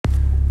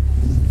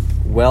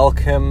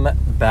Welcome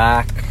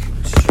back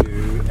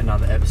to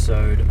another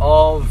episode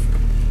of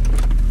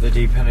the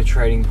Deep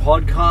Penetrating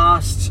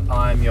Podcast.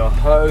 I'm your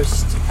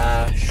host,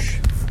 Ash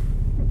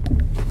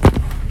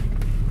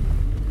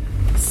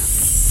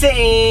Seeking.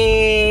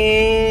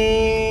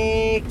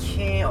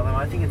 Although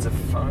I think it's a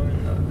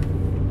phone though.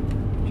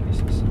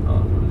 Jesus. Oh,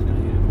 I was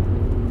gonna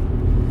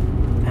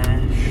get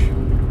Ash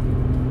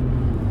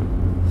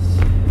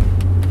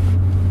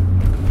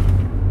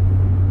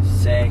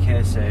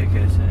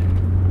Seeking.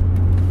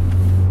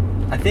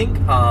 I think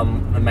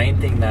the main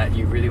thing that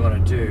you really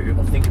want to do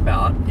or think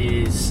about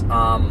is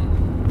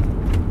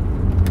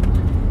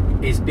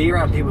be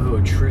around people who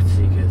are truth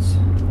seekers.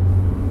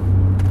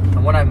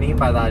 And what I mean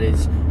by that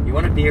is you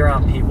want to be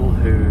around people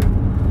who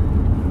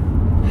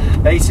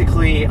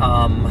basically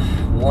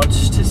want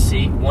to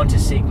seek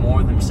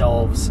more of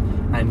themselves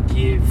and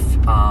give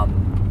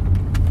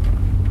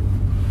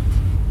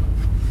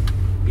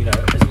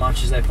as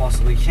much as they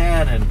possibly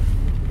can, and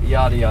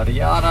yada yada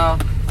yada.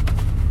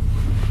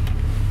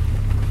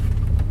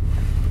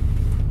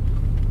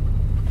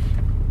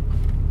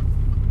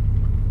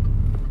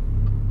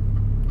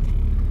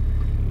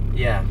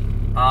 Yeah,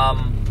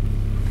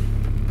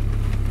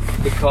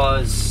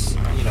 because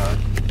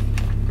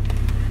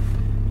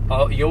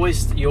you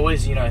always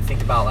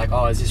think about like,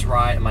 oh, is this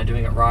right? Am I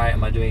doing it right?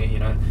 Am I doing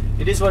it?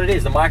 It is what it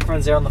is. The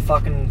microphone's there on the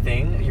fucking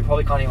thing. You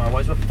probably can't hear my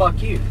voice, but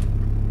fuck you.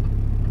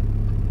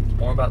 It's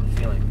more about the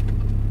feeling.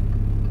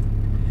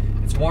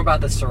 It's more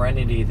about the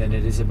serenity than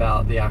it is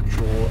about the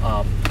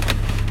actual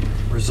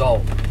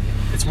result.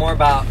 It's more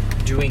about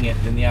doing it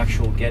than the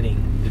actual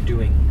getting the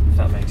doing, if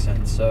that makes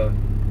sense. So.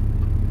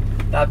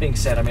 That being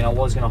said, I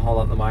was going to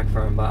hold up the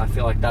microphone, but I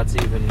feel like it's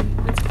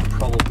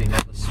probably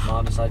not the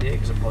smartest idea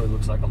because it probably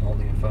looks like I'm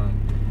holding a phone.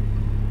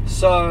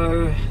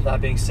 So, that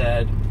being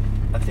said,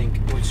 I think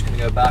we're just going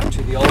to go back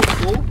to the old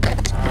school.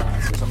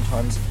 So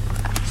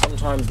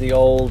sometimes the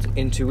old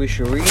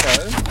intuition,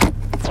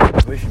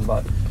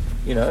 but,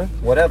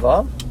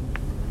 whatever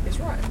is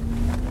right.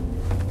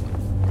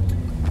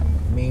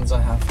 It means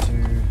I have to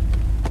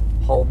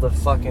hold the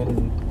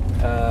fucking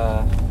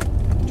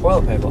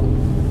toilet paper.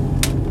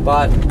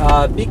 But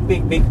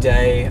big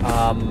day.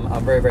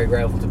 I'm very, very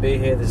grateful to be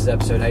here. This is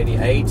episode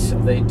 88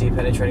 of the Deep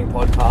Penetrating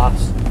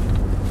Podcast.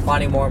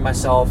 Finding more of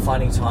myself,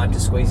 finding time to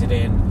squeeze it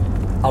in.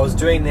 I was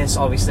doing this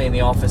obviously in the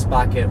office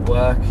back at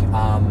work,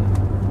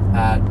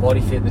 at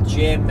BodyFit, the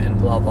gym, and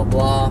blah blah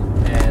blah.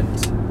 And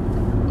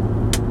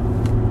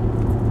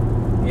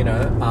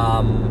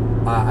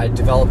I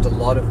developed a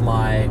lot of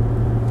my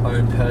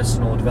own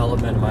personal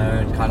development, my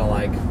own kind of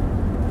like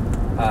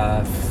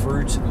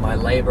fruit, my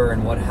labor,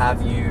 and what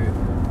have you.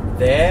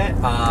 There,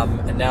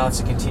 and now it's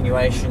a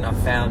continuation. I've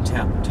found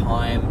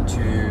time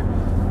to,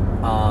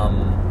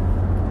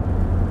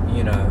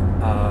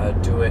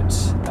 do it.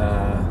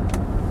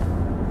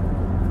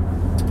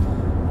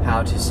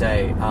 How to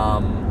say?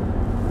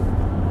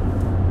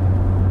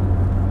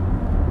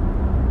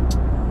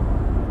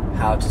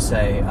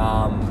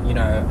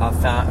 I've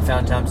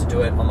found time to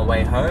do it on the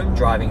way home,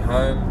 driving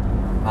home,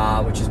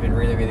 which has been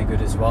really, really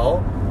good as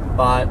well.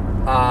 But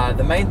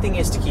the main thing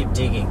is to keep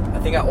digging. I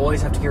think I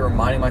always have to keep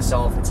reminding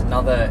myself I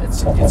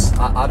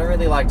don't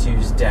really like to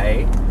use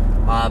day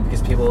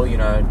because people, it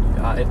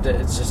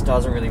just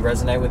doesn't really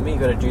resonate with me. You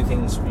got to do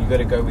things, you got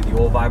to go with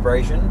your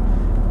vibration,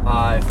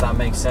 if that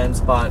makes sense.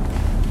 But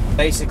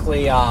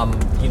basically,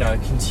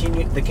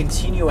 the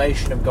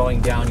continuation of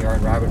going down your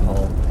own rabbit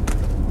hole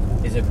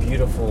is a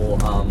beautiful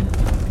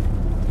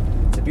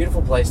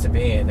place to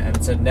be in, and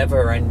it's a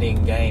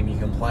never-ending game you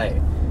can play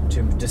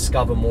to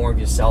discover more of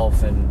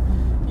yourself and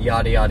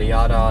yada yada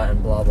yada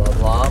and blah blah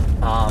blah.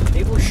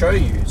 People show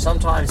you.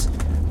 Sometimes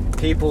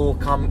people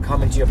come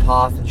into your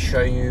path and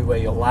show you where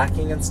you're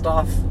lacking and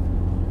stuff.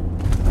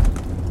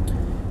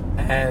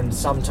 And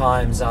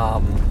sometimes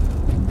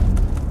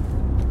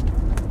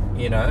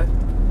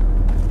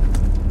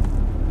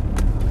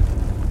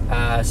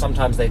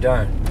sometimes they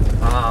don't.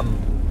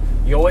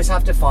 You always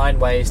have to find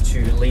ways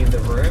to leave the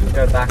room,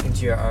 go back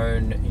into your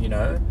own,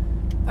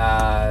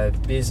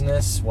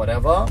 business,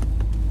 whatever.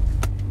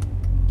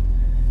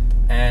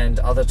 And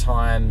other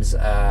times,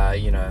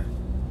 I'm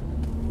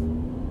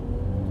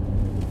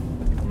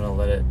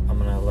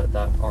gonna let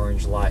that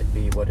orange light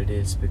be what it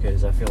is,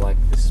 because I feel like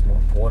this is more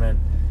important.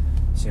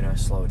 So,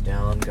 slow it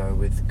down, go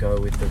with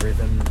the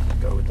rhythm,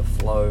 go with the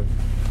flow,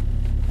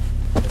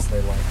 as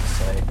they like to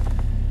say,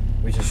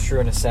 which is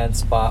true in a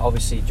sense. But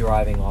obviously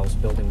driving, I was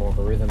building more of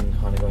a rhythm,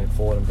 kind of going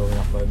forward and building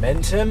up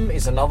momentum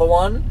is another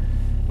one.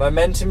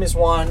 Momentum is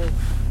one,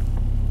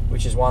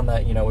 which is one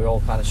that, we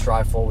all kind of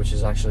strive for, which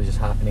is actually just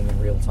happening in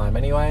real time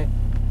anyway.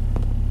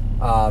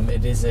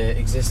 It is an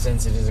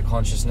existence, it is a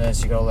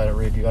consciousness, you got to let it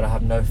rip, you got to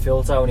have no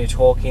filter when you're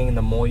talking, and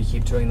the more you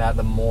keep doing that,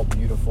 the more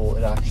beautiful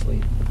it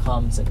actually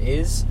becomes and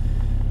is.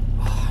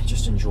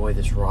 Just enjoy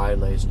this ride,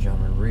 ladies and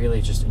gentlemen.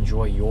 Really just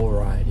enjoy your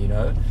ride,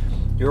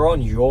 You're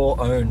on your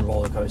own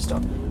roller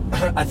coaster.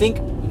 I think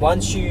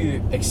once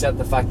you accept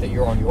the fact that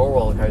you're on your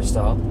roller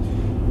coaster,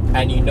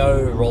 and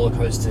roller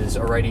coasters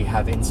already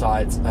have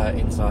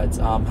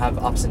have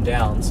ups and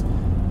downs,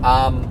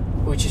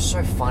 which is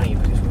so funny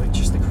because we're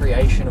just the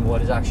creation of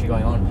what is actually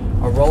going on.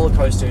 A roller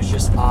coaster is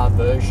just our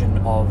version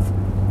of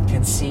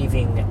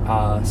conceiving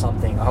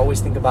something. I always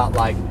think about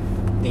like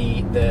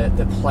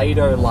the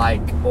Play-Doh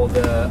like, or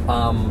the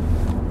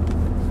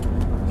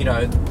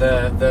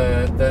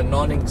the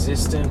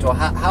non-existent, or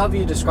however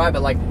you describe it.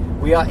 Like,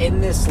 we are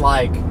in this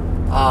like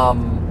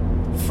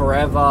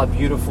forever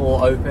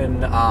beautiful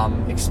open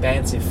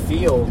expansive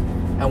field,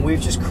 and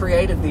we've just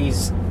created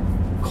these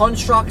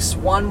constructs.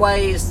 One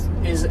way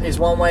is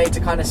one way to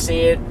kind of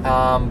see it,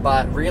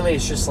 but really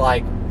it's just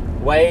like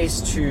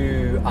ways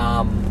to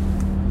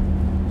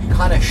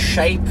kind of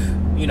shape,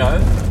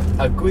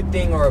 a good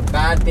thing or a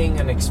bad thing,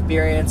 an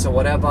experience or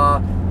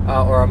whatever,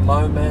 or a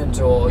moment,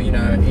 or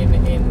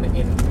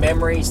in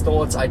memories,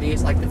 thoughts,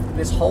 ideas. Like,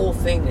 this whole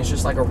thing is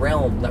just like a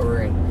realm that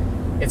we're in.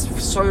 It's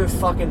so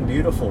fucking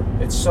beautiful.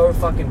 It's so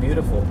fucking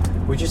beautiful.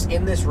 We're just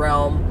in this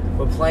realm.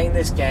 We're playing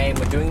this game.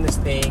 We're doing this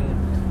thing.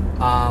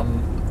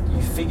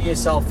 You figure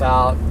yourself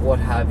out, what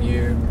have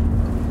you.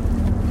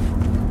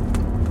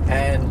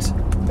 And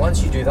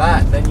once you do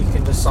that, then you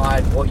can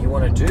decide what you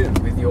want to do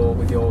with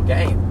your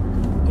game.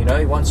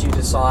 Once you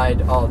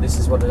decide, oh, this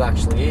is what it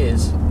actually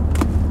is.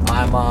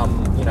 I'm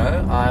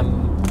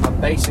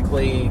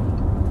basically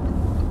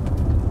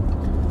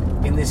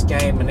in this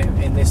game and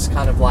in this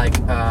kind of like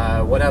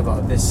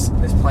this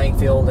playing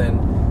field, and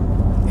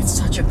it's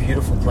such a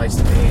beautiful place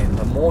to be in.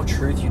 The more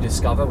truth you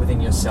discover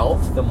within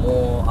yourself, the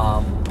more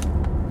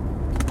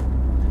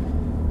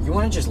you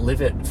want to just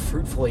live it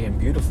fruitfully and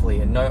beautifully,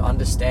 and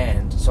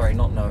understand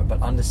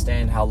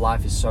how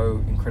life is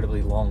so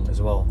incredibly long as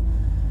well.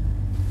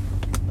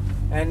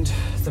 And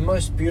the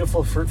most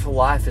beautiful, fruitful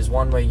life is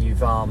one where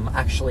you've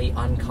actually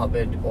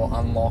uncovered or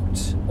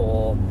unlocked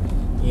or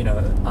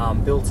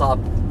built up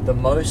the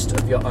most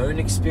of your own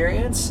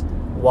experience,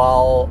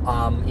 while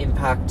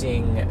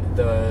impacting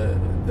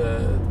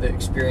the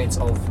experience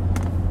of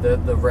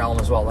the realm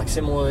as well. Like,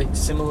 similarly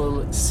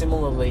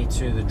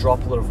to the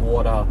droplet of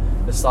water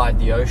beside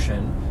the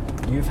ocean,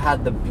 you've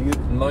had the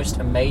most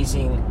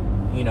amazing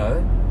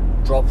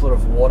droplet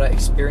of water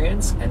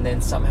experience, and then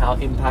somehow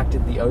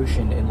impacted the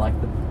ocean in like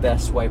the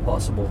best way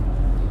possible,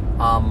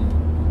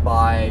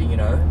 by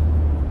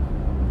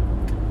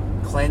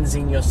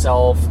cleansing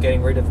yourself,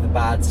 getting rid of the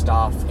bad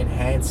stuff,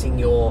 enhancing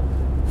your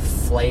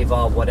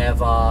flavor,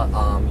 whatever,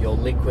 your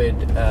liquid,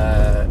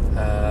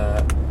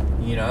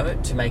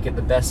 to make it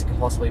the best it can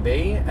possibly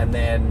be, and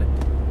then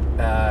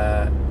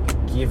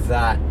give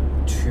that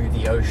to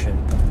the ocean.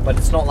 But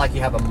it's not like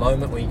you have a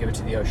moment where you give it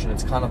to the ocean.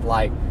 It's kind of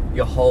like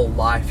your whole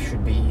life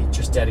should be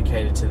just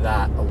dedicated to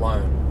that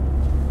alone.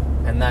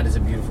 And that is a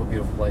beautiful,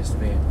 beautiful place to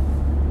be in.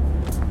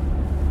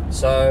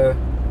 So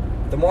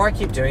the more I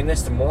keep doing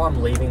this, the more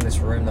I'm leaving this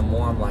room, the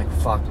more I'm like,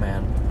 fuck,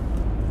 man.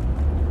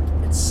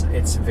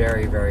 It's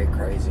very, very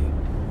crazy.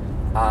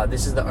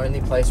 This is the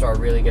only place where I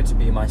really get to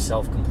be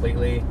myself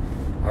completely.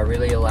 I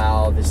really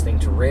allow this thing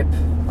to rip,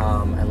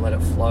 and let it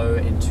flow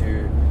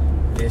into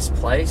this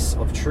place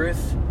of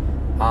truth.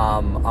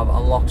 I've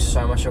unlocked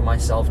so much of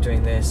myself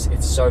doing this.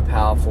 It's so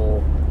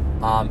powerful.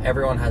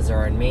 Everyone has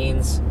their own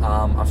means.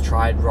 I've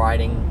tried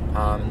writing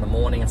in the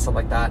morning and stuff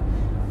like that.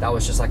 That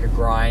was just like a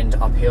grind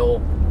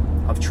uphill.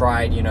 I've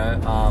tried,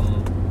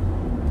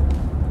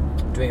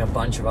 doing a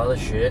bunch of other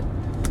shit,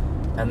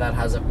 and that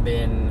hasn't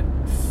been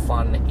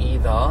fun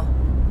either.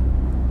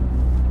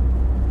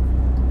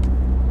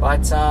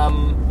 But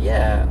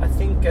yeah, I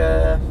think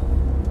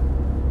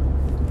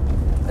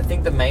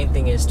the main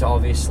thing is to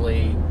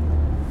obviously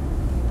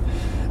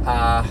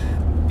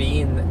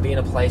be in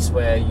a place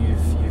where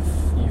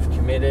you've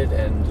committed,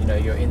 and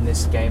you're in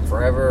this game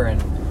forever.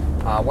 And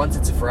once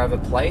it's a forever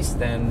place,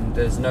 then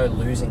there's no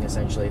losing.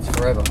 Essentially, it's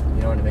forever.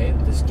 You know what I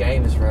mean? This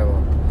game is forever.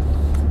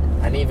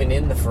 And even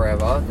in the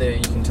forever,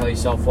 you can tell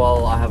yourself,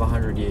 well, I have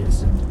 100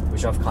 years,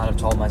 which I've kind of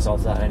told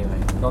myself that anyway.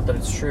 Not that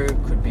it's true.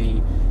 It could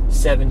be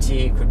 70,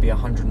 it could be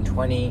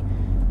 120,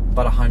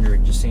 but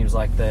 100 just seems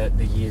like the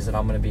years that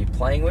I'm going to be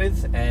playing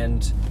with.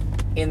 And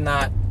in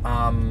that,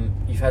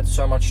 you've had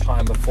so much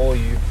time before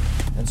you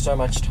and so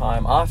much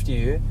time after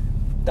you,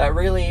 that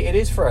really it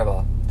is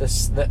forever.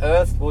 The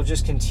earth will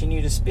just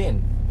continue to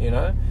spin,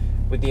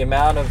 with the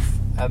amount of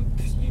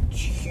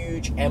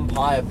huge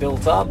empire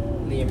built up,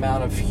 the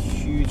amount of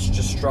huge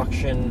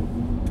destruction,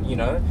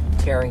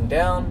 tearing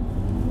down,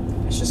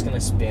 it's just going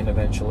to spin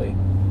eventually,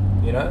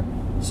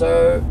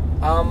 So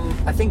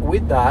I think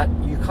with that,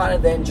 you kind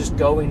of then just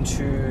go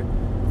into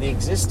the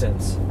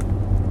existence.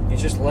 You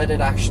just let it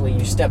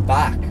you step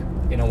back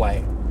in a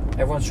way.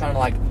 Everyone's trying to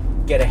like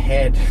get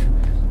ahead,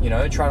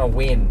 trying to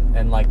win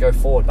and like go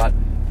forward. But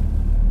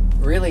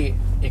really,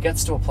 it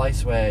gets to a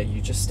place where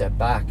you just step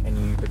back and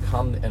you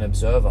become an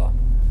observer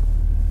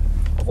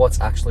of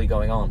what's actually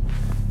going on.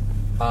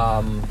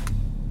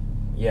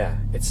 Yeah,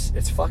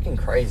 it's fucking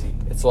crazy.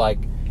 It's like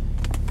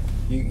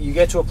you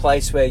get to a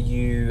place where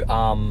you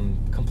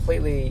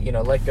completely,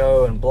 let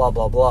go and blah,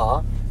 blah,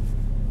 blah.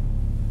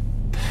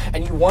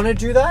 And you want to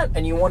do that,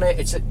 and you want to,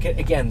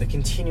 again, the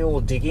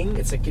continual digging,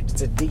 it's a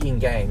digging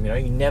game,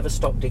 you never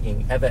stop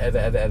digging, ever.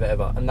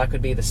 And that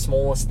could be the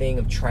smallest thing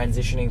of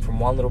transitioning from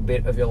one little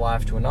bit of your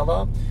life to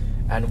another,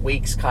 and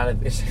weeks kind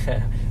of is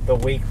the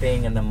week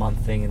thing and the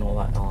month thing and all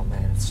that. Oh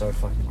man, it's so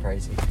fucking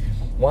crazy.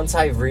 Once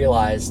I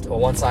realized, or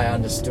once I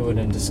understood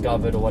and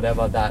discovered or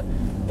whatever, that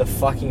the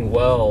fucking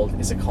world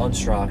is a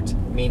construct,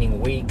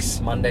 meaning weeks,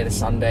 Monday to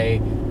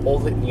Sunday, all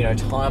the,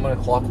 time on a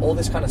clock, all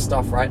this kind of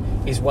stuff, right,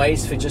 is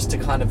ways for just to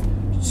kind of,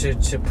 to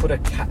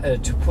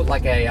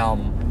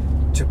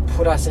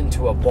put us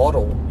into a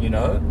bottle,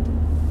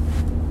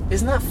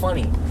 Isn't that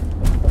funny?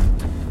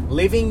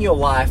 Living your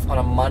life on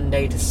a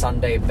Monday to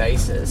Sunday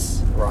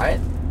basis, right?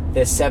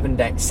 There's 7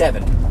 days,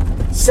 seven.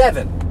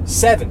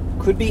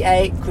 Could be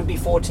 8, could be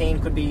 14,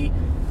 could be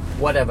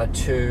whatever,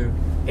 2.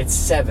 It's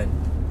 7.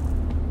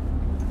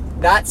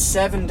 That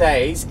 7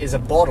 days is a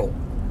bottle.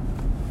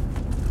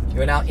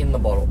 You're now in the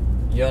bottle.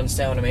 You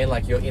understand what I mean?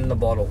 Like, you're in the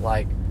bottle.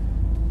 Like,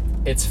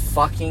 it's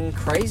fucking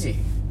crazy.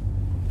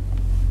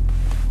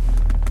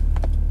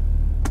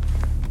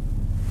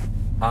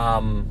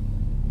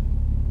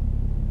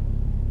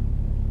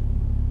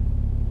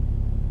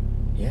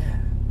 Yeah.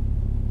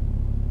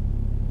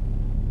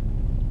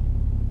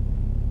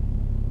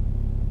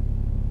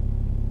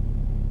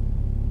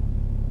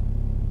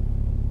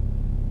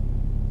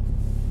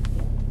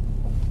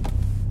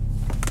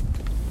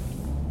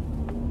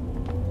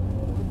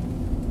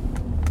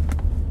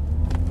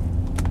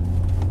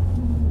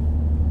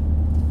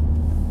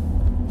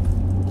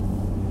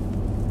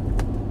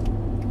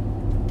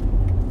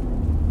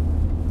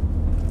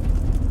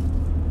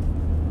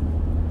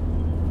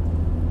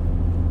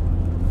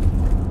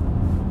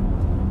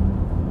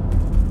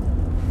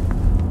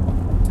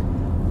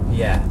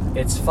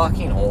 It's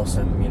fucking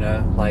awesome,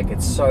 like,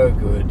 it's so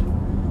good,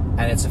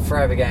 and it's a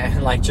forever game,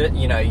 and like,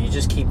 you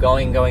just keep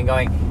going,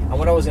 and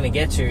what I was going to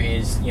get to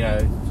is,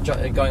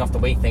 going off the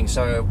week thing.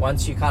 So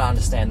once you kind of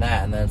understand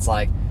that, and then it's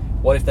like,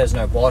 what if there's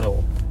no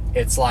bottle?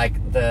 It's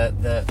like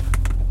the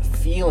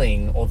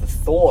feeling or the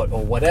thought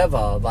or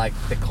whatever, like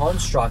the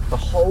construct, the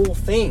whole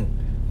thing,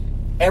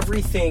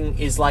 everything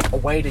is like a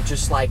way to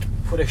just like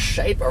put a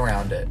shape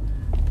around it.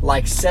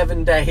 Like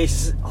 7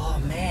 days, oh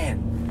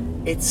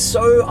man, it's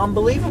so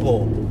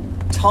unbelievable.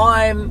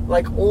 Time,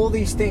 like all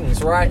these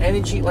things, right?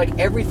 Energy, like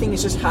everything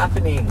is just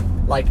happening.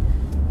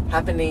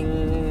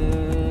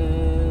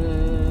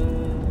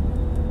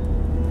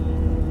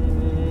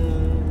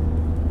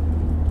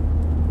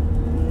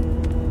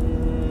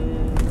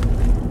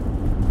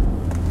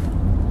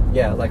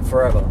 Yeah, like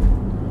forever.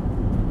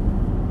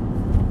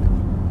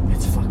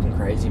 It's fucking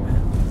crazy, man.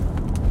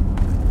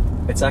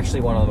 It's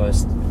actually one of the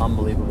most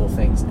unbelievable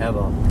things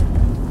ever.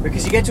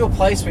 Because you get to a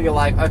place where you're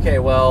like, okay,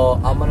 well,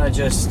 I'm gonna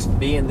just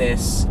be in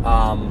this,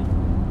 and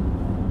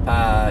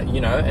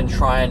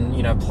try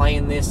and, play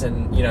in this,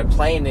 and,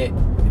 play in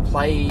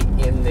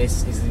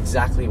this is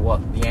exactly what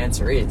the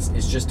answer is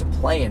just to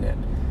play in it.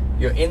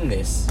 You're in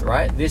this,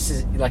 right? This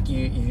is like,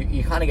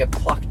 you kind of get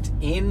plucked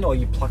in, or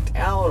you plucked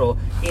out, or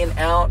in,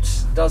 out,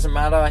 doesn't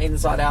matter,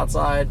 inside,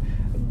 outside,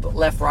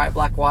 left, right,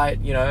 black,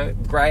 white,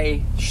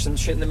 grey, some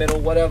shit in the middle,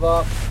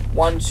 whatever,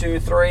 1, 2,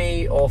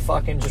 3, or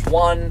fucking just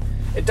 1.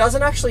 It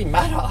doesn't actually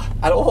matter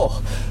at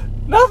all.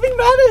 Nothing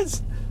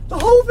matters. The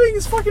whole thing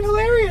is fucking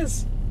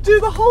hilarious.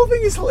 Dude, the whole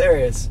thing is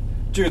hilarious.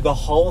 Dude, the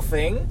whole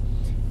thing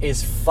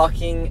is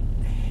fucking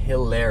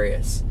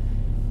hilarious.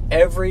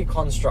 Every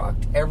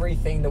construct,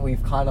 everything that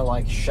we've kind of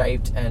like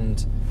shaped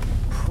and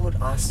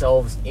put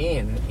ourselves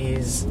in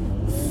is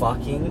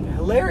fucking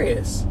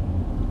hilarious.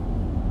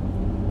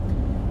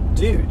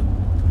 Dude.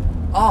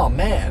 Oh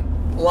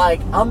man.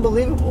 Like,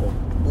 unbelievable.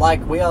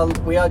 Like, we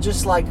are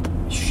just like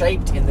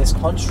shaped in this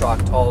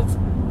construct of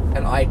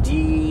an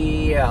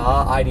idea,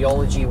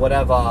 ideology,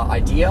 whatever,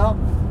 idea,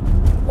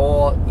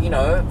 or,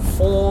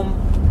 form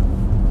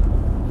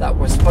that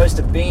we're supposed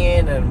to be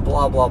in, and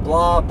blah, blah,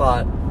 blah,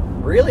 but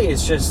really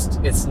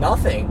it's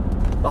nothing.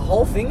 The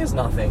whole thing is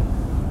nothing.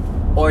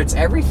 Or it's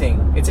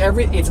everything. It's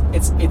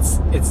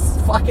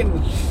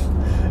fucking,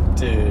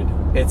 dude,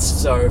 it's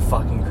so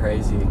fucking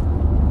crazy.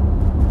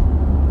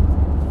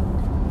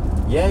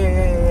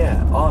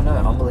 Yeah. Oh no,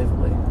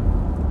 unbelievably.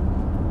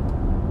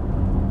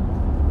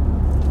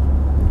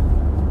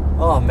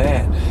 Oh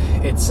man,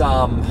 it's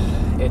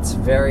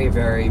very,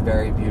 very,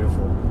 very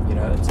beautiful.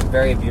 It's a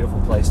very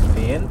beautiful place to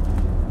be in.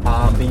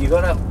 But you're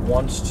gonna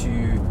want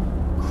to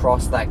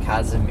cross that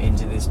chasm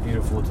into this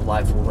beautiful,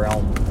 delightful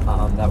realm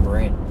that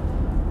we're in,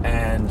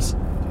 and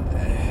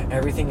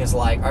everything is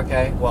like,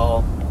 okay,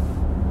 well,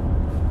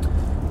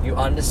 you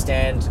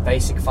understand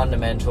basic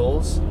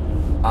fundamentals.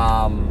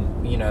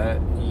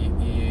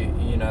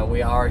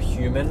 We are a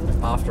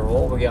human after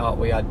all. We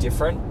are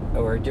different.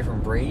 We're a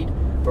different breed.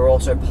 We're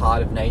also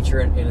part of nature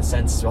in a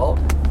sense as well.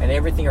 And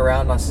everything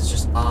around us is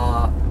just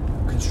our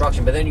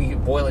construction. But then you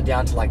boil it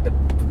down to like the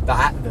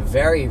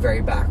very,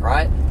 very back,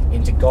 right?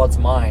 Into God's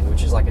mind,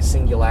 which is like a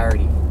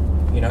singularity.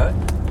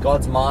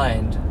 God's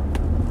mind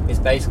is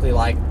basically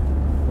like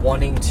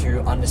wanting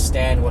to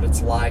understand what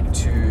it's like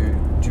to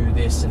do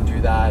this and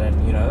do that,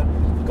 and you know,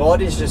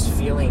 God is just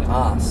feeling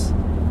us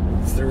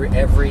through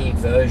every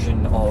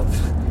version of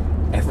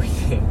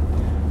everything.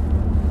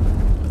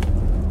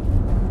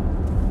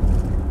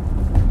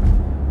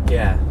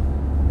 Yeah.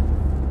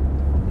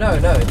 No,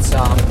 it's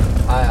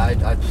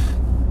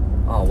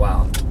oh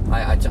wow.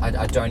 I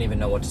don't even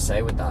know what to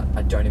say with that.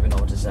 I don't even know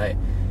what to say.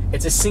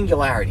 It's a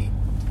singularity,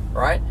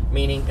 right?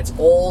 Meaning it's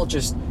all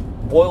just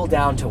boiled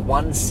down to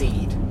one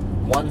seed,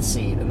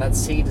 and that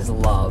seed is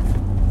love.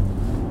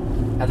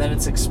 And then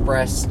it's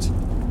expressed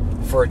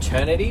for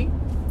eternity,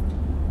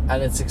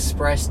 and it's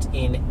expressed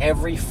in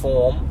every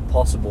form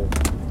possible.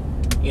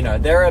 You know,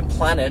 there are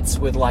planets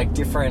with like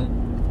different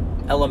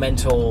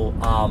elemental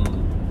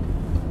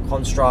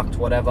construct,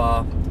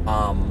 whatever,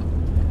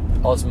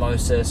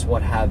 osmosis,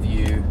 what have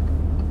you.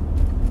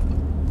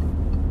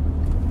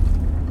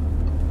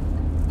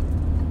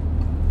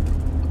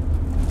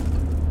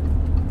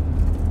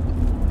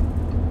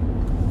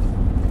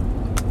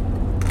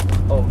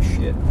 Oh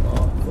shit. Oh, I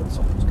thought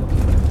someone was coming.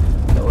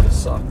 That would have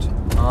sucked.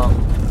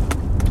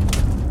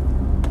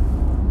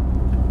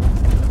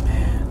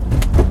 Man.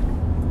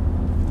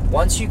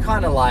 Once you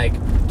kind of like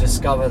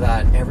discover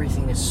that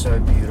everything is so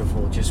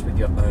beautiful just with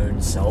your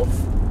own self,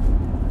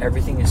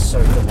 everything is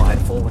so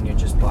delightful when you're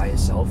just by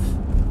yourself.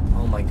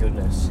 Oh my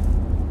goodness.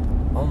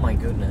 Oh my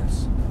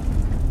goodness.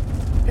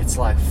 It's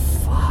like,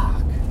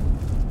 fuck.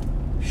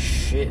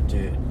 Shit,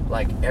 dude.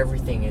 Like,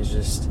 everything is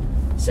just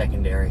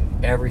secondary.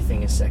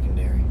 Everything is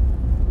secondary.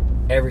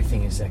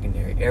 Everything is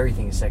secondary.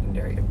 Everything is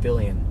secondary. A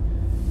billion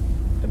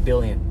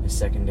is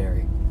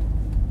secondary.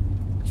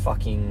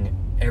 Fucking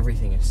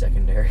everything is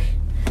secondary.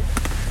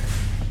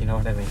 You know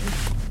what I mean?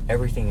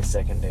 Everything is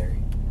secondary.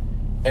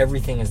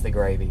 Everything is the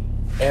gravy.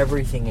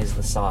 Everything is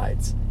the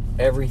sides.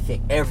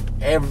 Everything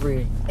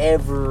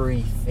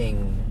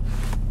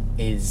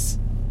is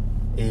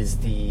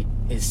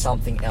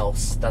something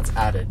else that's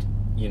added,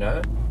 you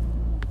know?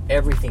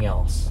 Everything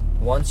else.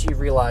 Once you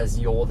realize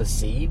you're the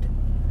seed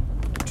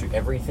to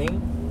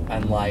everything,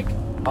 and like,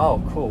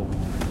 oh, cool.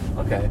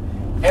 Okay.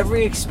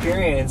 Every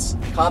experience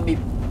can't be,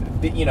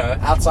 you know,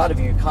 outside of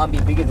you can't be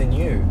bigger than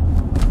you.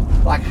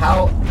 Like,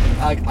 how,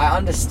 like, I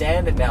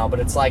understand it now, but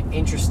it's like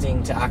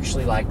interesting to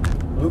actually like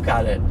look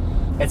at it.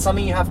 It's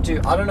something you have to,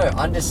 I don't know,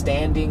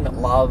 understanding,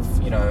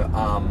 love, you know,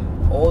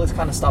 all this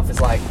kind of stuff is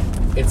like,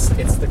 it's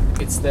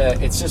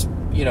just,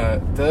 you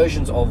know,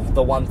 versions of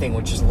the one thing,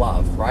 which is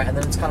love, right? And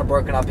then it's kind of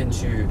broken up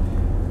into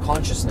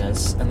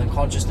consciousness, and then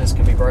consciousness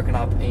can be broken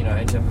up, you know,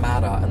 into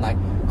matter, and like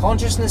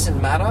consciousness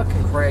and matter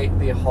can create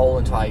the whole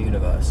entire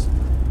universe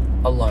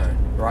alone,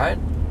 right?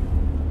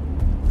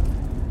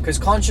 Because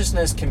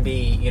consciousness can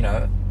be, you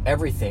know,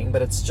 everything,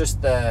 but it's just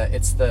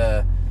it's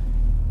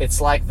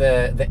like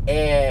the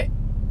air.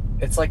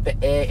 It's like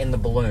the air in the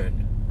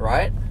balloon,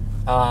 right?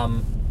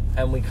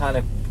 And we kind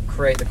of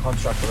create the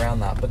construct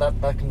around that.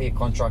 But that can be a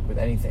construct with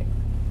anything.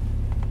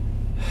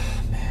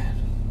 Man.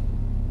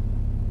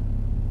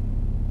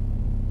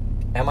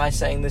 Am I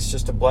saying this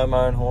just to blow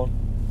my own horn?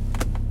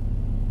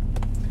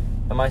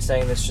 Am I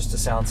saying this just to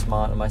sound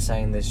smart? Am I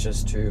saying this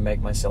just to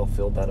make myself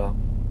feel better?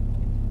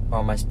 Or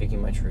am I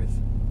speaking my truth?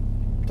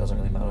 It doesn't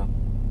really matter.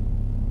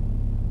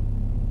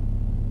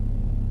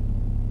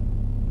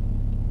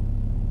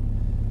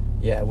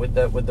 Yeah, with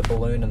the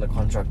balloon and the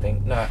construct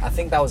thing. No, I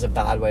think that was a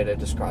bad way to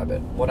describe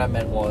it. What I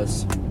meant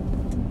was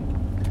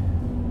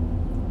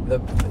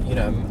the, you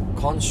know,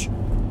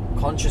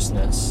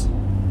 consciousness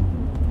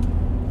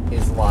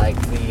is like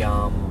the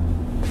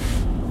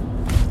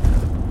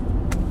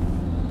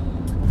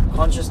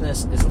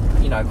consciousness is,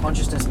 you know,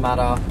 consciousness,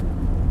 matter,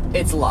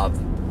 it's love.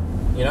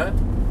 You know?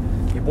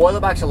 You boil it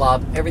back to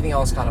love, everything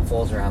else kind of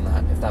falls around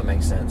that, if that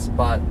makes sense.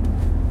 But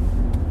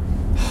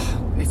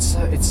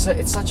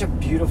it's such a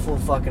beautiful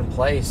fucking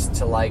place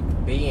to like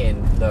be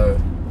in,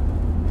 though,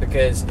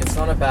 because it's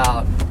not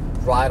about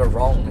right or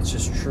wrong, it's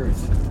just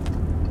truth.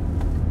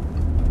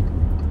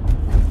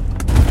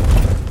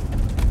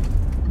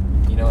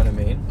 You know what I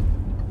mean?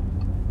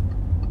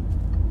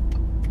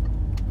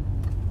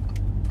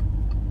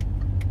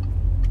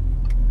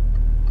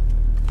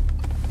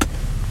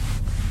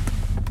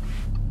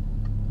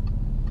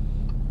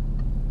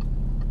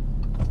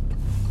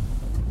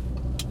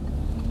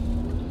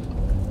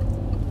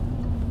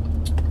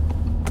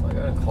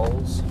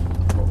 Coles,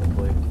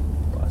 probably.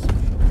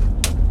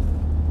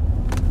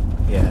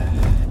 Yeah,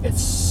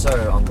 it's so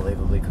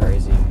unbelievably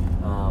crazy.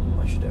 I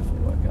should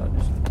definitely work out,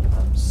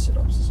 just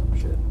sit-ups or some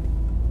shit.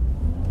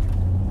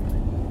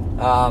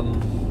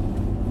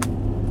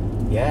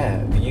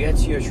 Yeah, you get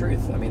to your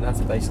truth. I mean,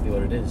 that's basically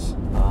what it is.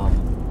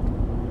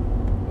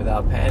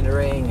 Without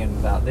pandering and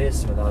without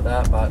this and without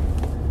that, but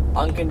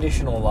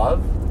unconditional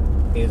love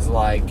is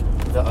like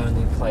the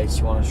only place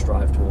you want to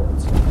strive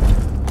towards.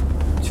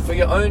 For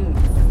your own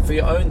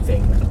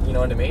thing, you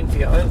know what I mean? For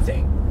your own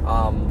thing.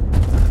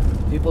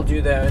 People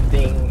do their own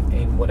thing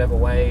in whatever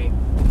way.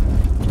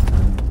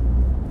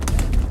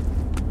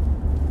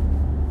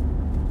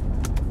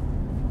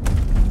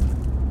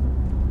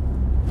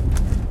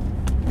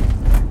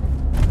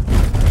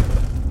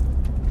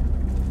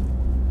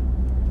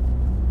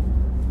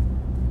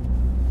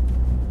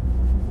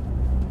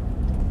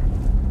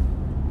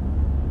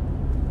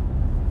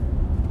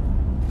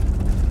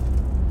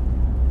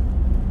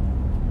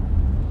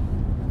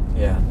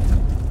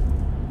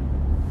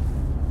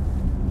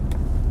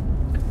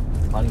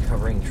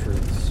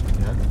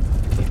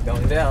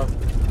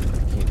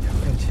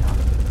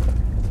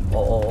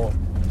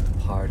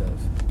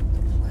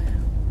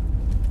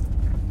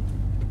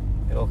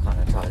 kind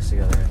of ties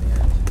together in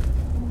the end.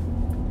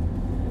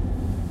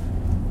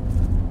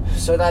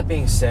 So that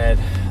being said,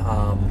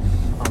 I'm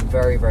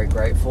very, very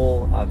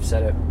grateful. I've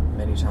said it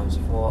many times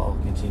before. I'll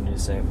continue to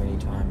say it many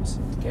times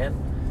again.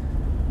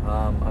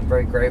 I'm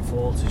very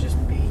grateful to just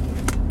be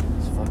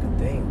this fucking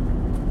thing.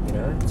 You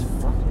know, it's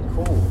fucking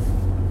cool.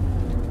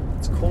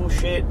 It's cool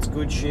shit. It's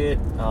good shit.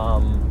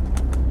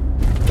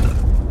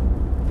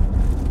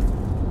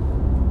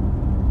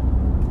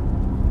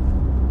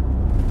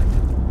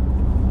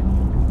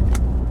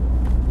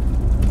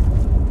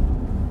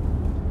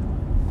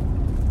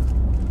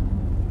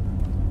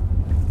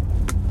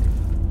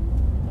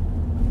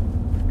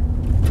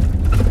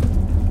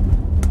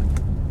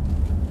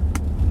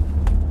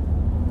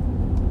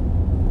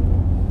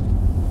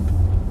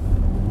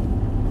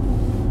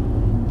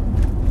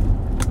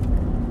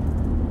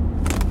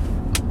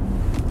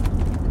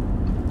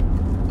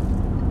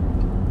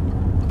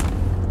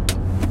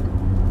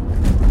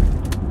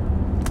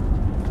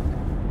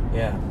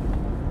 Yeah.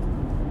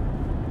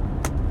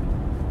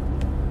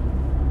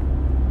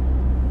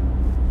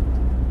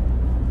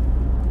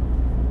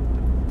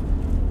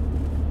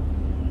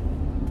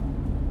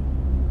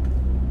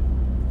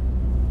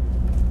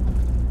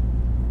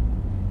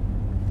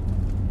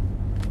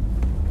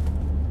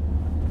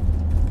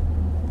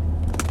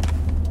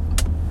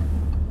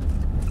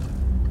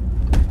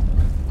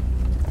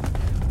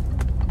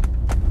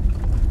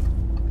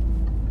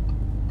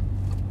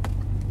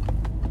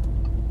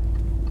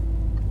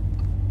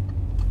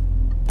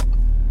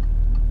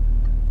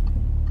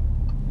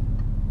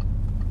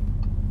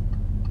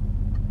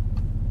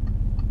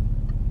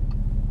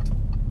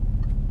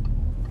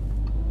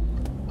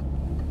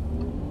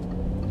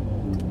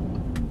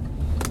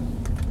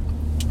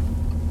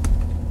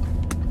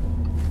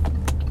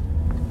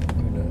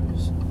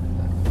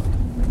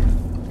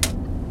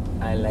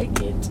 I like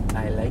it.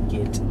 I like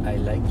it. I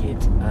like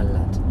it a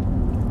lot.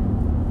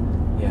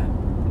 Yeah.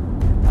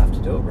 I have to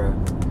do it, bro.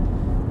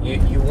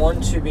 You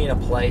want to be in a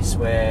place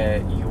where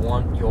you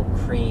want your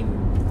cream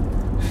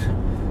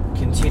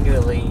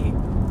continually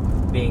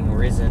being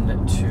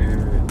risen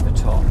to the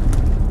top.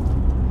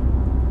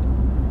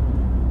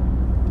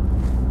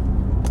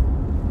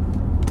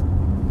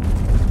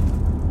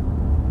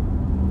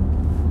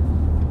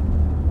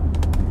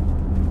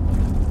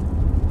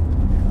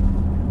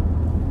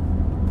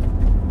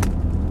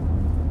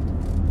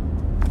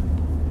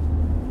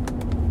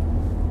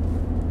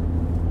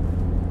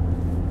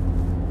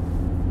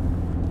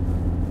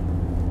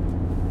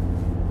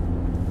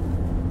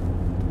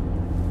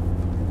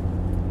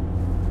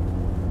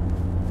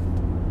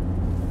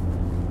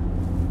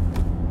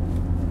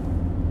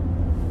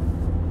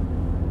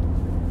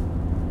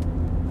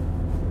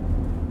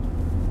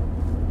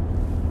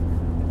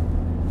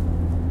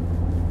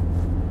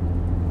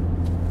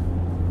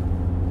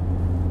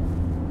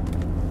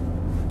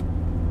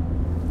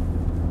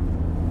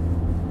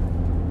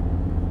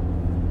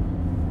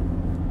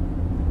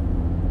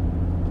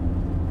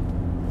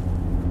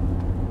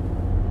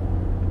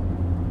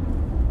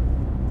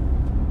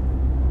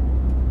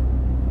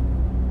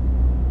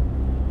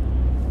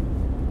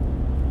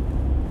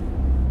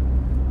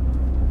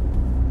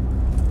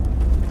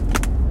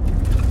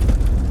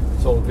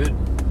 It's all good.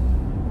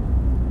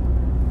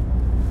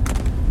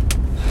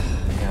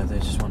 Yeah, they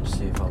just wanted to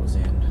see if I was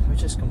in,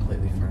 which is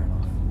completely fair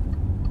enough.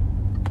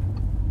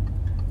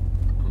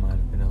 I might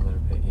have been a little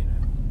bit, you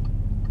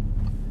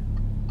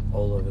know,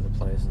 all over the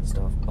place and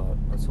stuff, but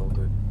that's all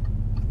good.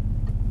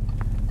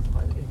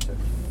 Why is it getting so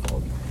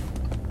foggy?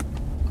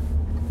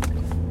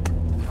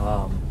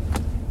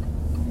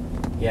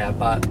 Yeah,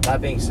 but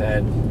that being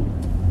said,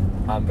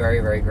 I'm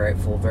very, very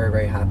grateful, very,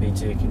 very happy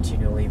to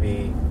continually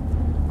be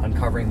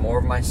uncovering more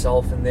of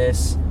myself in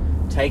this,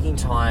 taking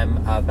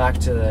time, back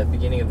to the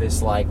beginning of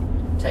this, like,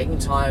 taking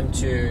time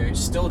to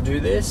still do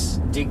this,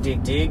 dig. You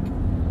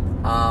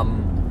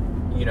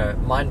know,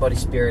 mind, body,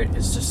 spirit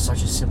is just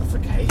such a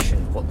simplification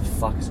of what the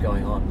fuck is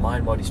going on.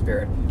 Mind, body,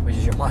 spirit, which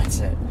is your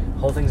mindset.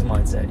 Whole thing's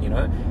mindset, you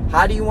know?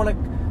 How do you want to,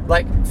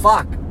 like,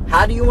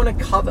 how do you want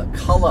to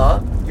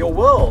color your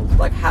world?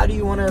 Like, how do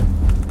you want to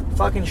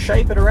fucking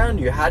shape it around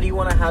you? How do you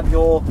want to have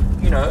your,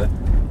 you know,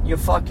 your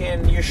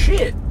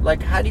shit?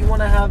 Like, how do you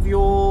want to have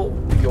your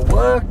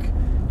work,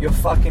 your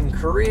fucking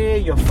career,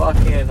 your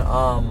fucking,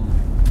 how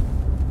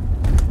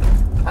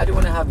do you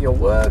want to have your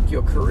work,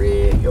 your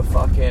career, your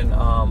fucking,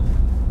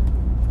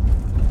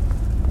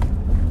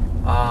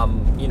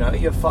 you know,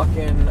 your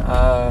fucking,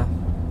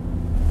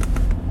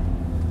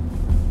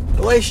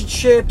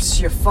 relationships,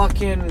 your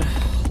fucking,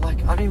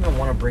 like, I don't even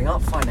want to bring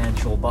up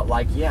financial, but,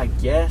 like, yeah, I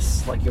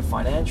guess, like, your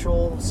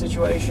financial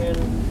situation,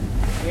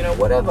 you know,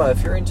 whatever.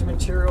 If you're into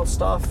material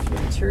stuff,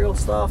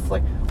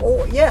 like,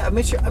 oh, yeah,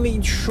 I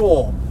mean,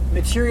 sure,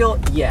 material,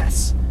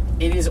 yes.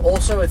 It is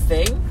also a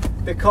thing,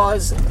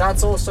 because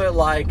that's also,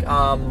 like,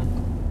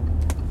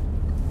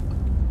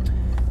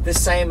 the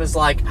same as,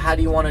 like, how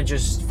do you want to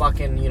just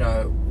fucking, you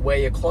know, wear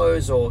your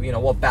clothes, or, you know,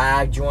 what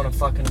bag do you want to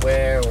fucking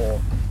wear,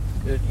 or,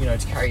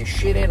 to carry your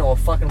shit in, or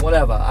fucking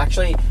whatever.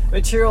 Actually,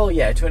 material,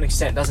 yeah, to an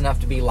extent, doesn't have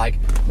to be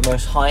like the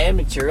most high-end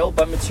material,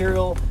 but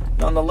material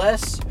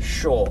nonetheless,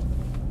 sure.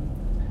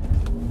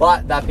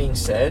 But that being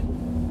said,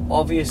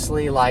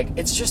 obviously, like,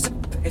 it's just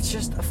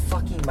a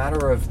fucking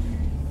matter of,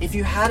 if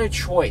you had a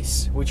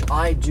choice, which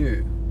I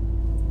do,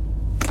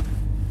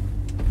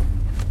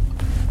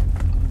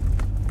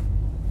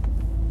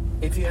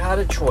 if you had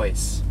a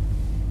choice,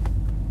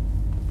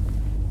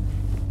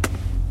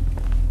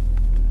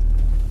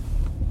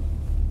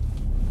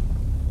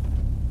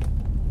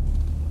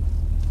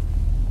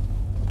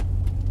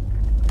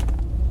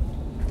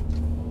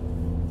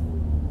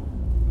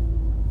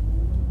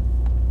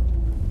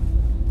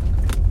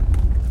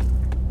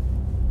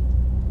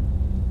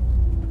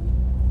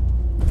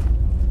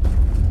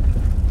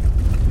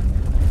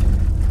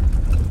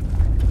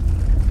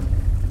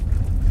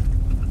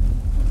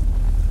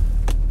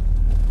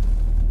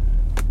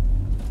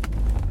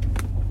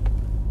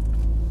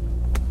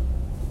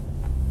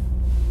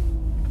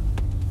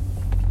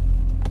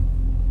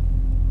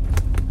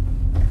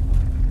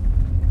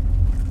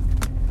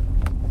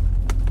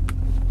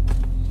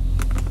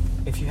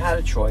 had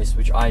a choice,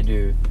 which I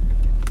do,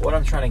 what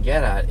I'm trying to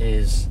get at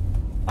is,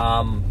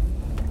 man,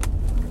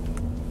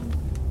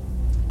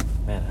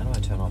 how do I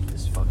turn off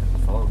this fucking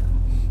fog?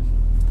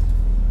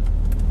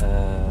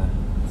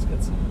 Let's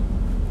get some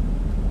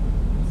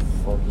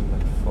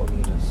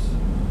fogginess.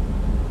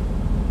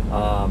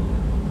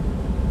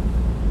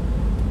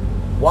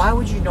 Why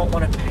would you not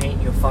want to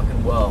paint your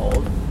fucking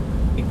world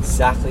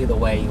exactly the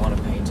way you want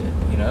to paint it,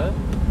 you know?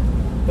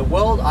 The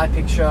world I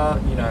picture,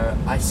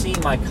 I see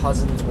my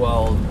cousin's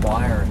world,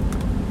 Byron,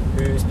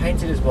 who's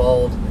painted his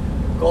world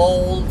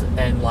gold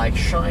and like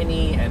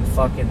shiny and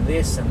fucking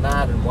this and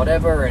that and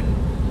whatever, and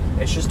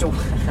it's just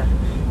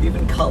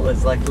even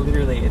colors, like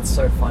literally, it's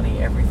so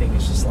funny. Everything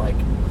is just like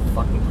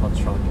fucking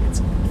construct.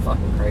 It's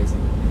fucking crazy.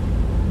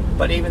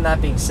 But even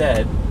that being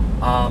said,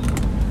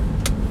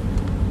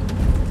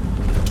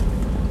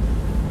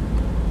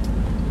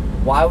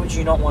 why would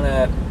you not want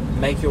to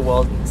make your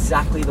world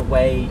exactly the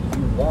way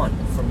you want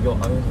from your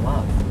own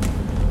love?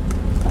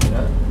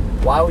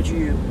 Why would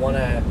you want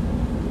to?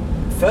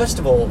 First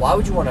of all, why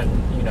would you want to?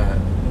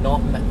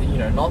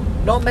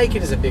 Not make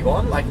it as a big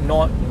one. Like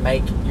not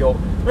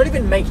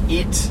even make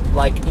it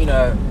like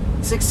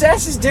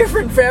success is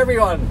different for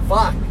everyone.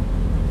 Fuck.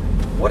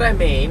 What I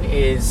mean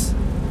is,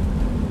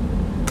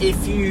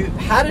 if you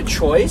had a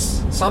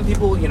choice, some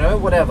people,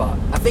 whatever.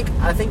 I think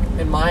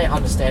in my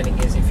understanding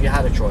is, if you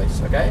had a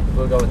choice, okay,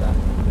 we'll go with that.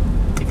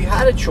 If you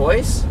had a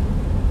choice,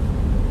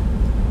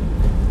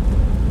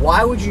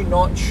 why would you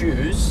not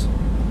choose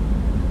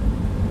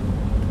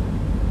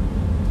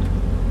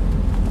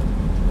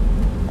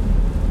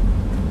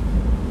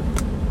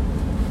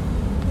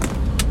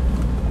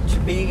to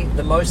be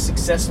the most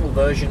successful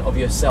version of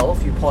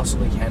yourself you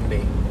possibly can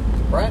be,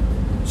 right?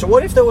 So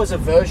what if there was a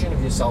version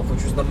of yourself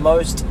which was the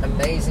most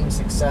amazing,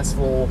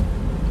 successful,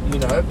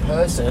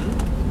 person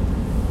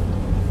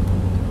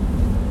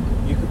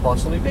you could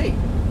possibly be,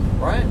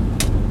 right?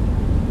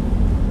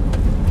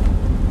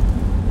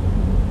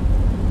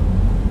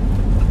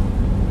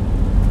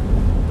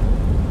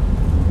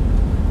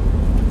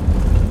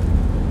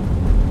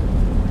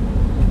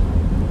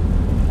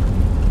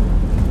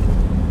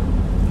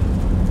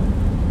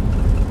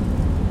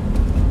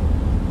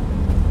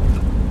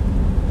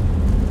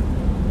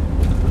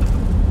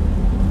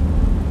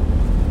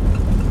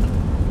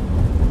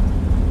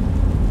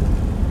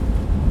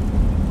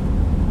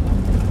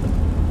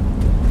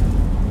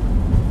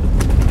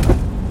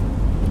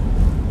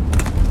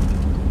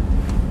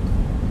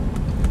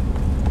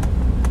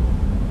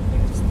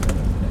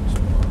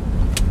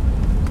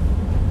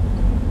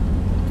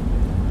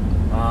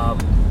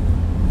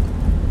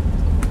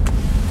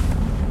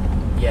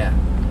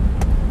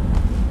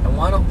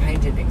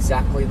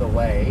 Exactly the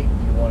way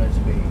you want it to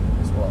be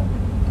as well.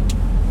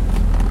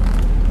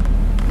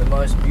 The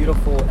most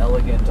beautiful,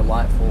 elegant,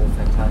 delightful,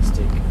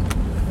 fantastic,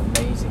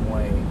 amazing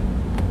way.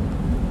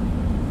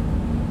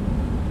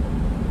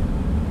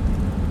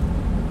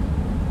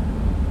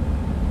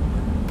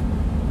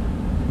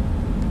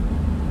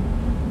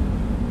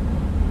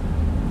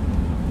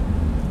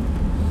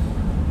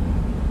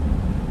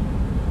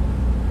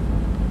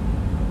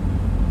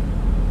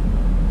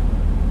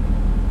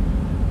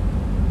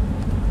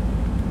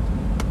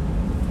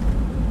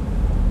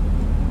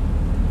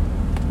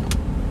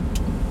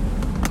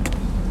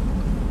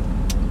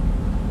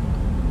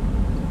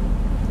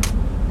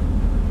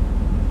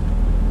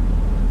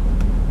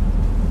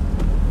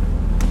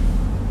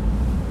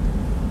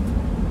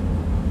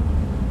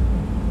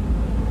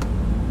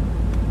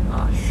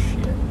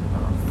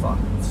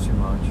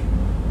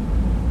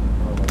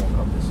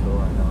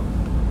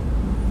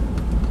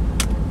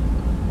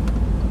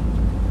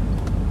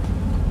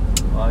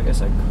 I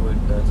guess I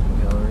could burn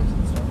some calories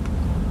and stuff.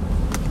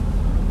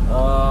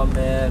 Oh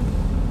man.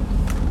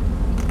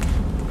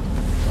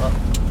 Oh,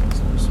 it's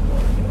gonna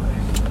explode anyway.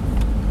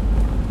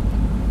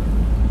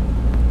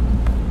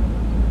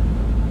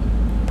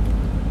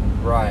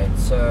 Right,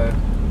 so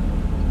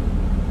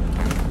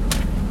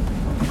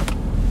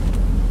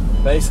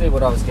basically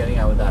what I was getting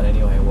at with that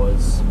anyway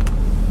was,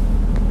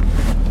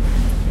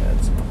 yeah,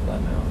 it's enough of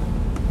that now.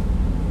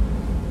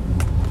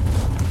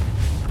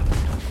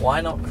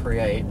 Why not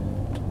create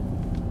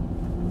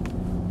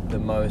the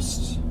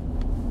most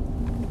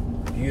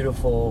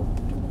beautiful,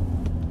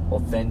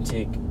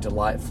 authentic,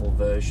 delightful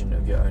version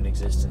of your own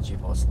existence you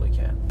possibly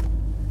can?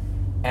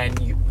 And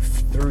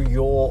through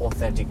your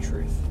authentic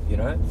truth,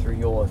 through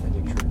your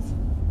authentic truth.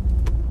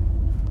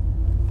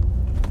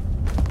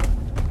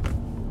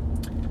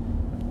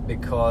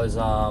 Because,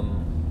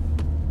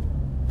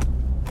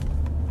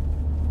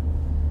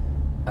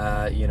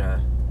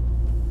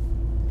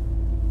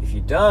 if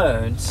you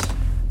don't,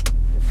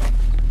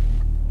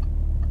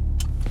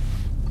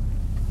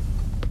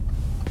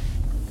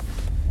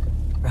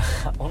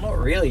 well, not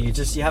really,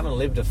 you haven't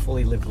lived a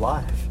fully lived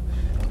life.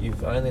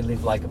 You've only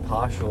lived like a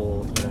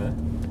partial,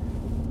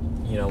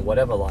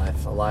 whatever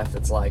life, a life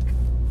that's like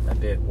a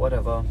bit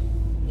whatever.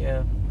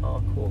 Yeah,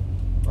 oh cool,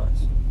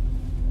 nice.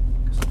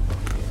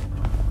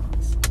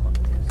 Someone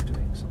is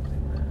doing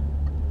something there.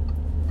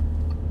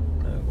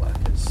 No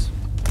whackers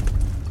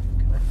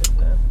connected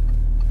there.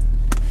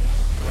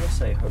 I'm gonna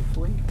say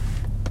hopefully.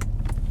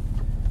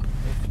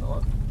 If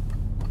not,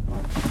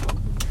 I'm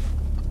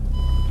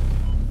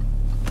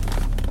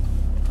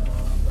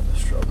gonna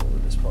struggle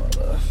with this part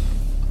though.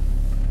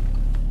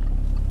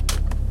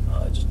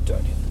 Just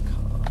don't hit the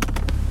car.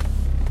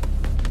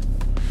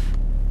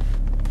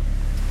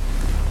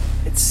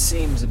 It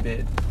seems a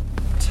bit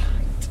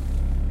tight,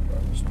 but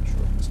I'm just not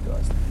sure if this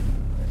guy's leaving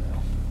right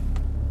now.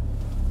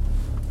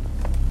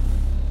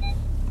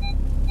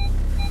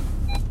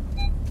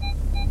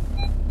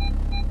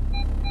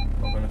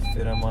 Not gonna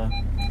fit, am I? I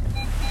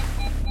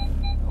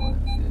won't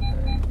fit,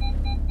 hey.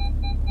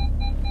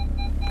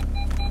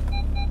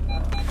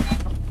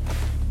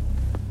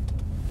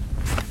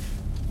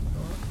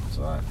 It's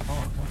alright.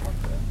 Oh, come on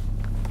there.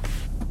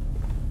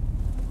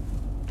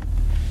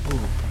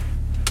 Ooh.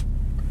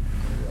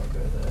 Maybe I'll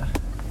go there.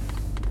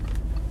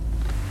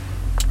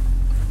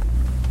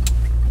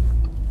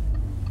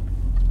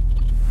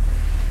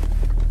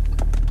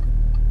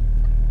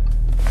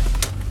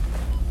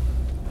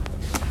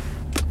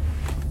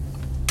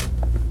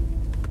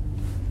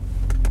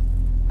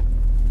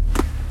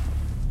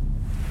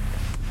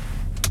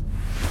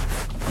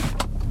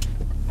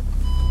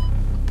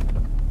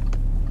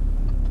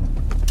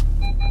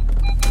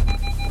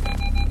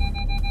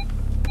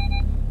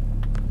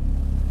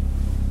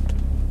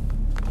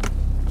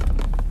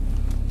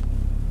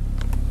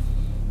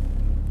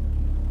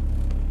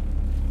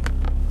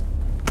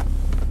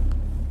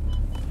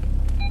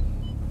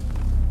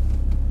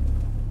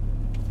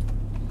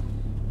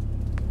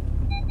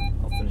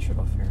 Finish it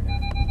off here now.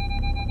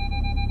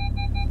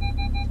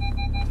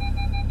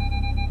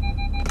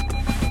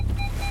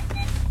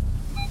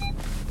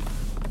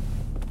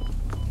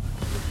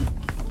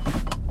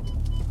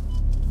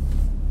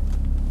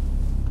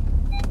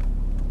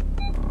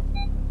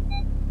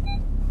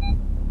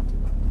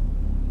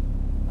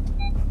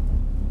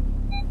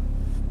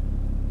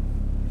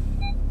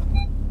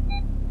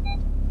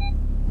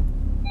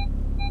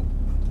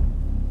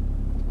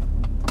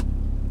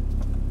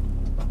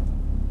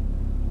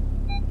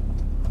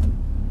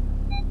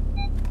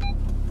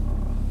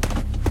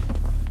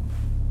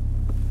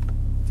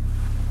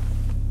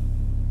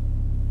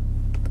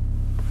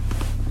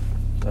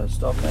 Don't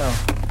stop now.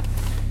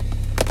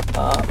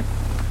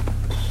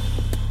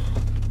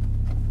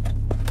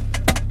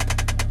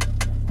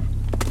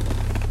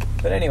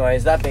 But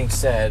anyways, that being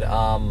said,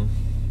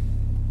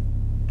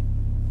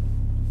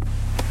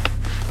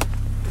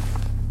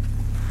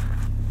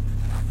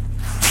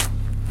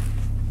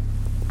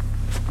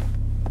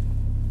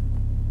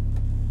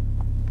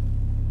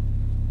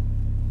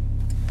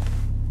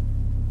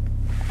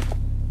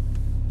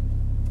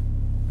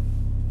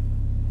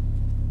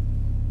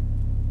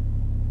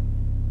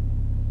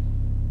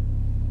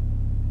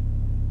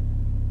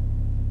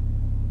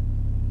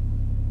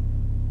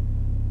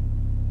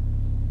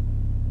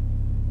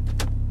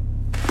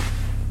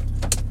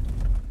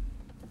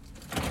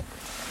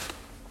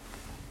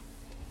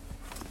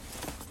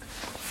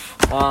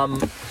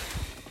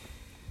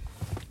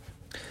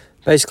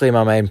 basically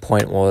my main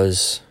point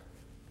was,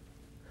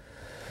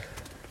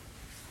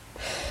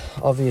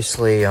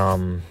 obviously,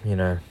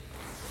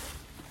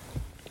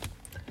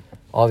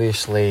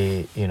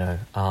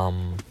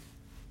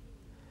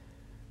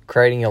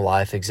 creating your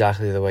life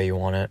exactly the way you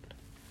want it,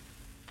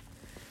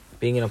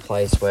 being in a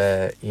place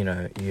where,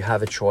 you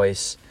have a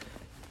choice,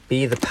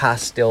 be the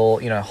pastel,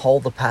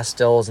 hold the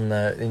pastels and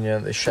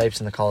the shapes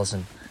and the colors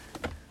and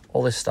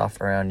all this stuff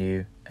around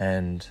you,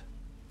 and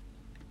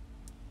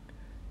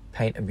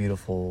paint a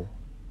beautiful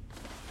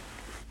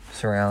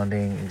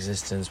surrounding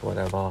existence,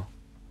 whatever.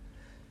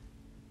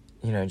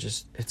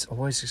 It's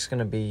always just going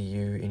to be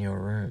you in your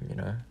room,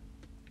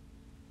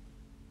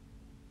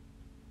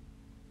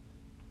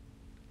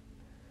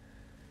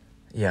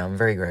 Yeah, I'm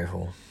very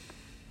grateful.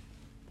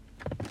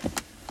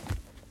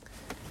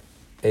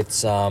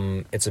 It's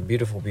a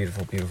beautiful,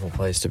 beautiful, beautiful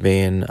place to be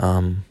in.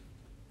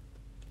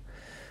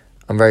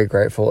 I'm very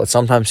grateful. It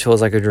sometimes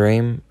feels like a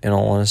dream. In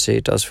all honesty,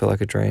 it does feel like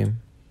a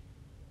dream.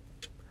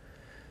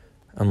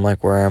 I'm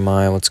like, where am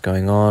I? What's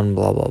going on?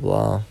 Blah, blah,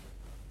 blah.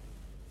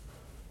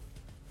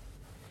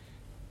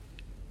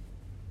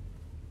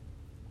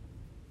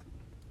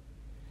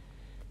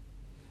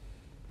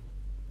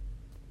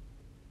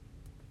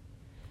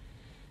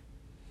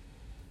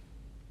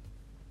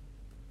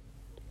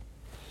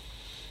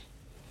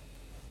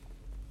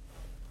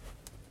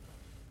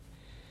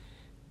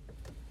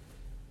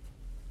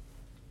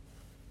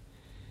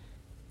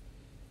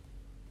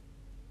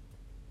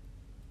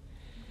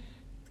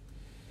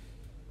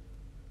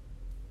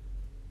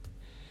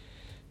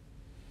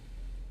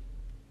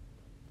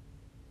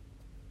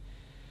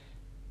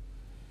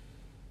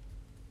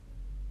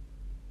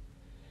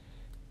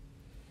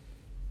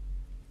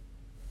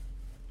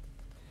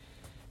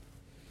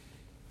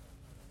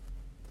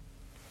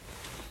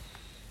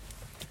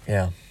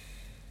 Yeah.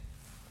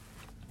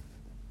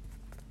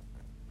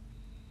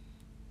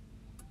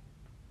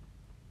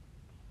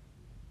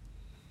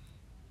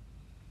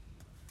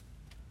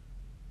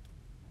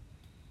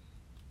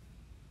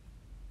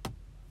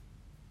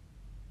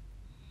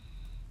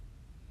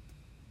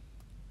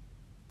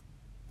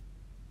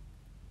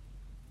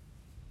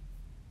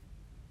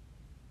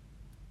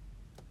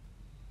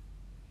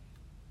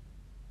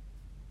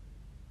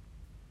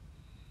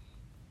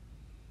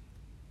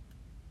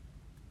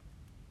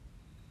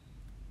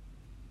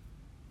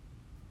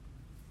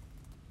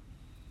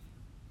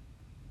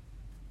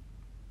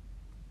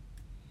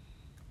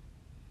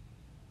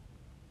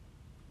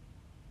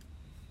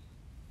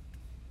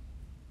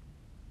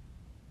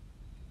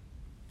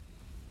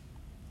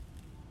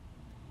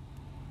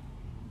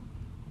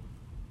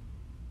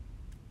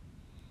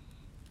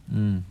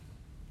 Mm.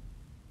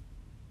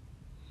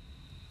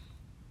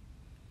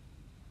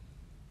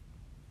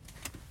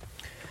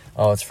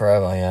 Oh, it's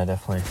forever. Yeah,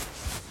 definitely.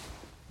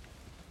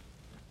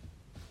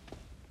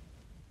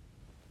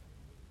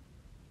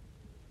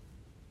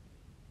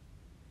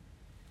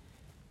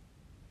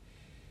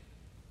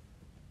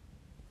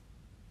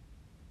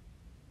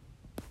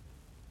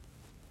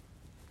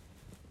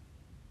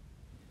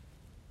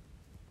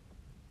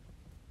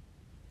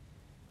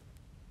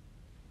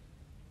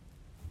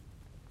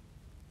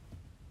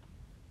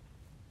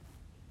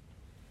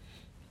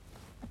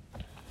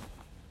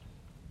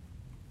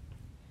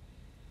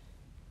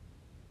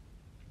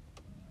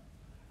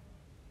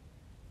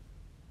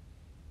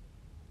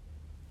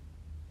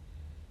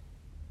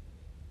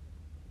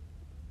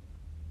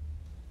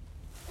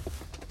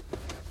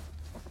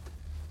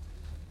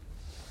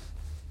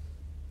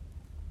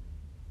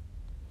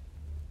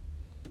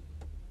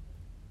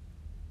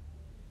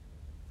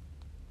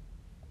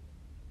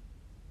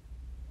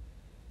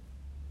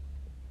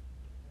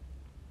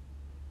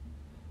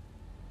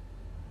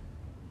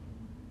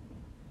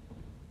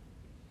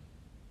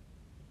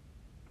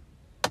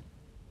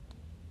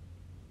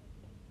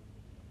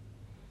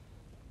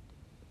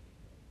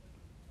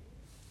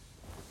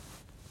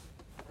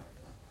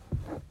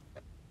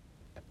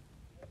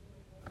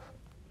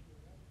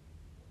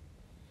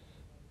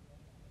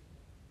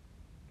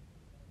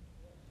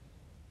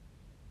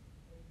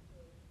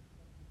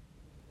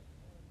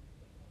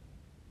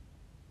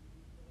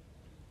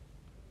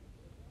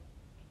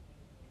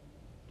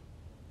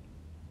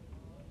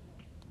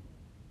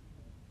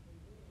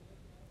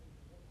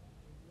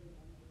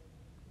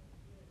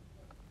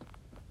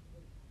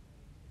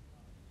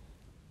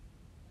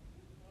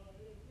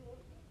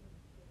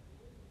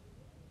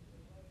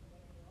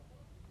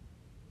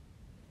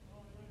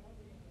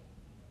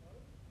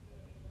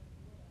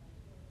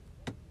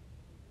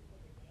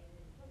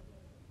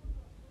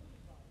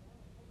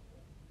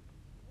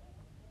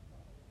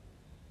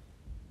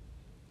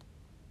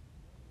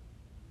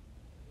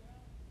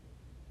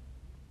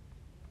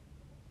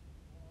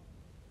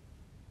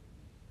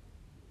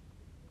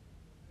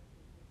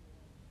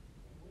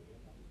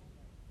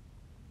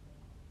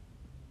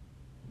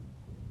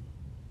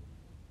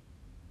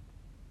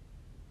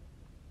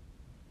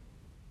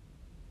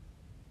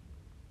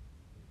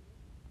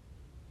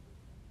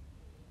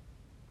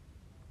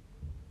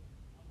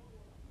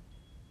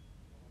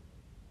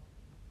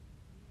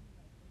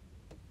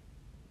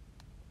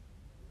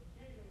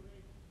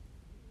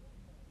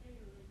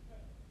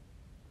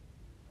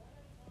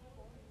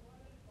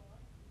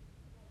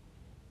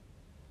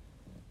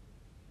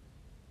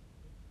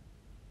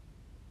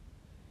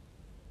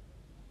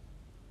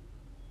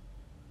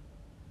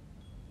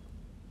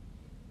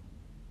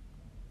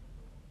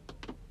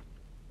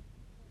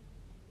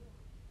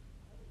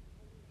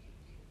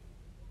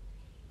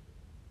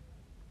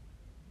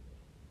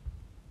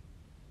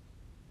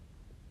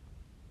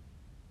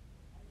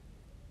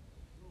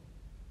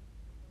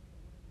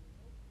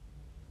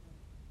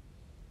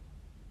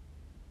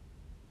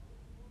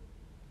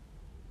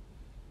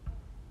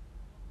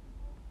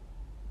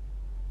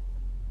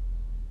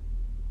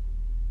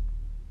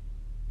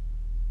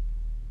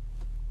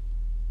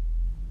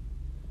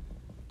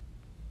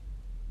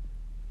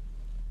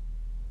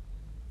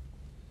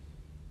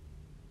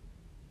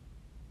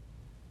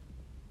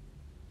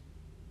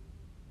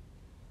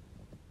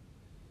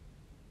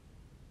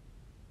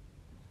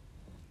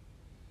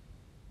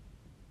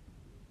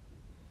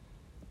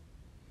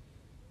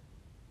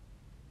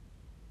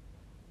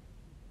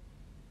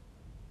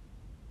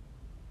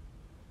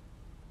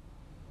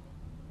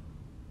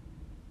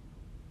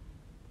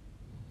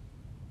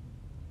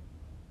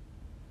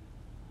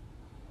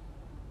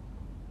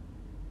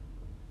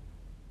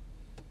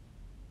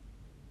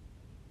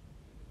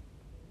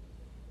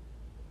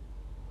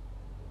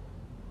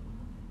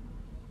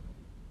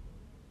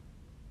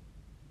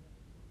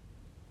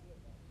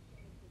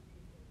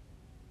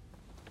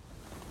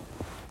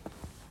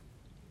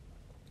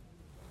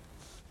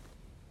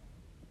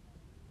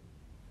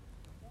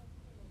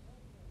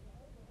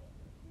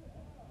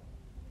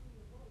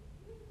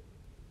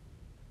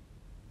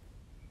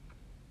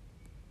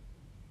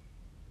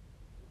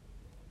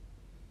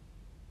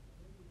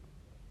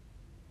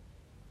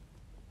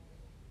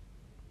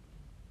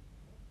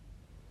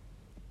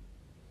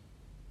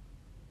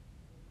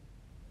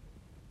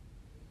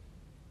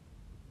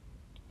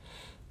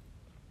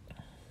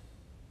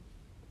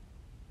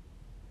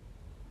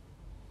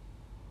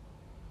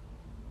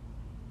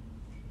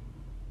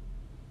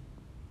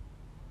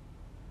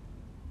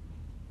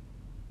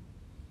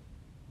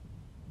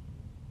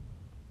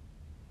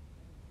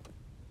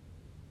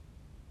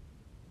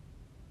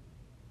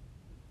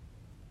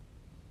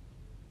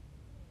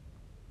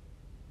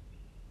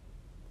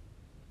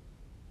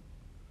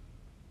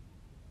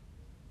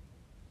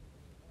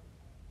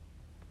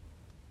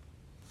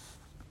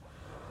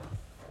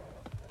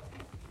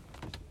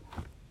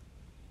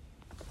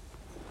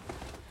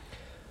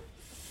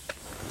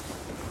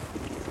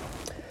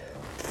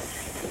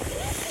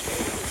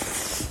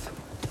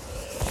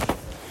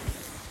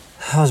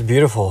 That was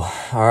beautiful.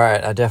 All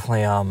right, I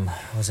definitely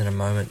was in a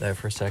moment there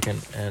for a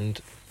second,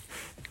 and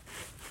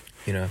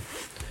you know,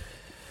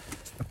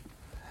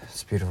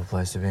 it's a beautiful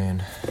place to be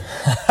in.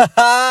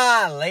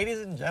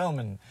 Ladies and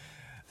gentlemen,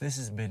 this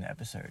has been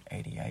episode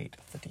 88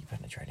 of the Deep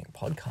Penetrating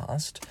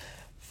Podcast.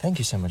 Thank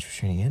you so much for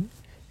tuning in.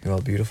 You're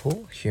all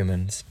beautiful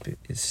human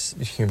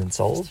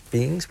souls,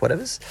 beings,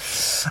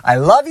 whatevers. I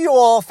love you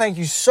all. Thank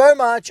you so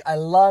much. I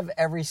love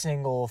every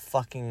single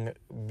fucking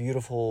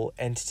beautiful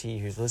entity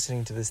who's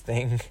listening to this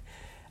thing.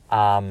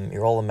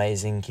 You're all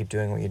amazing. Keep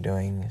doing what you're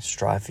doing.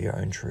 Strive for your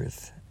own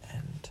truth,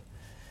 and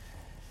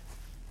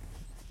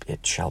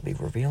it shall be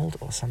revealed,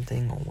 or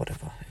something, or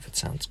whatever.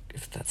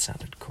 If that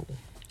sounded cool,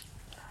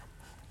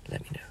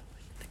 let me know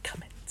in the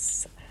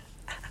comments.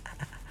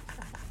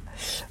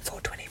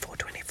 420.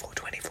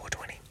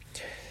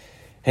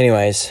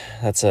 Anyways,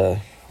 that's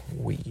a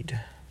weed.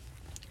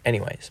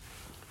 Anyways,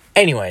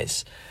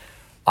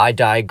 I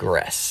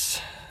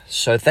digress.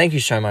 So thank you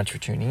so much for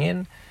tuning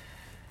in.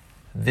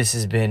 This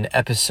has been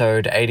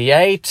episode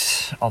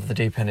 88 of the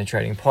Deep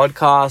Penetrating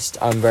Podcast.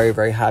 I'm very,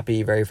 very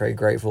happy, very, very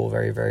grateful,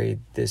 very, very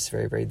this,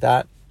 very, very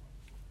that.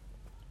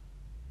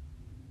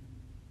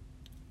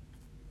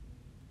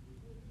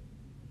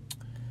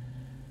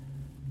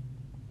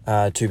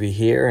 To be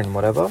here and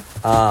whatever.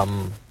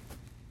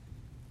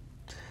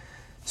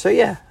 So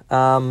yeah,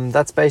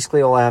 that's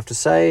basically all I have to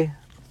say.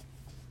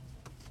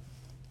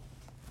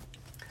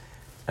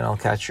 And I'll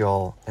catch you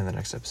all in the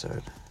next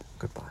episode.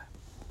 Goodbye.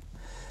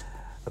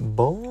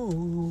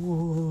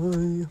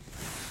 Bye.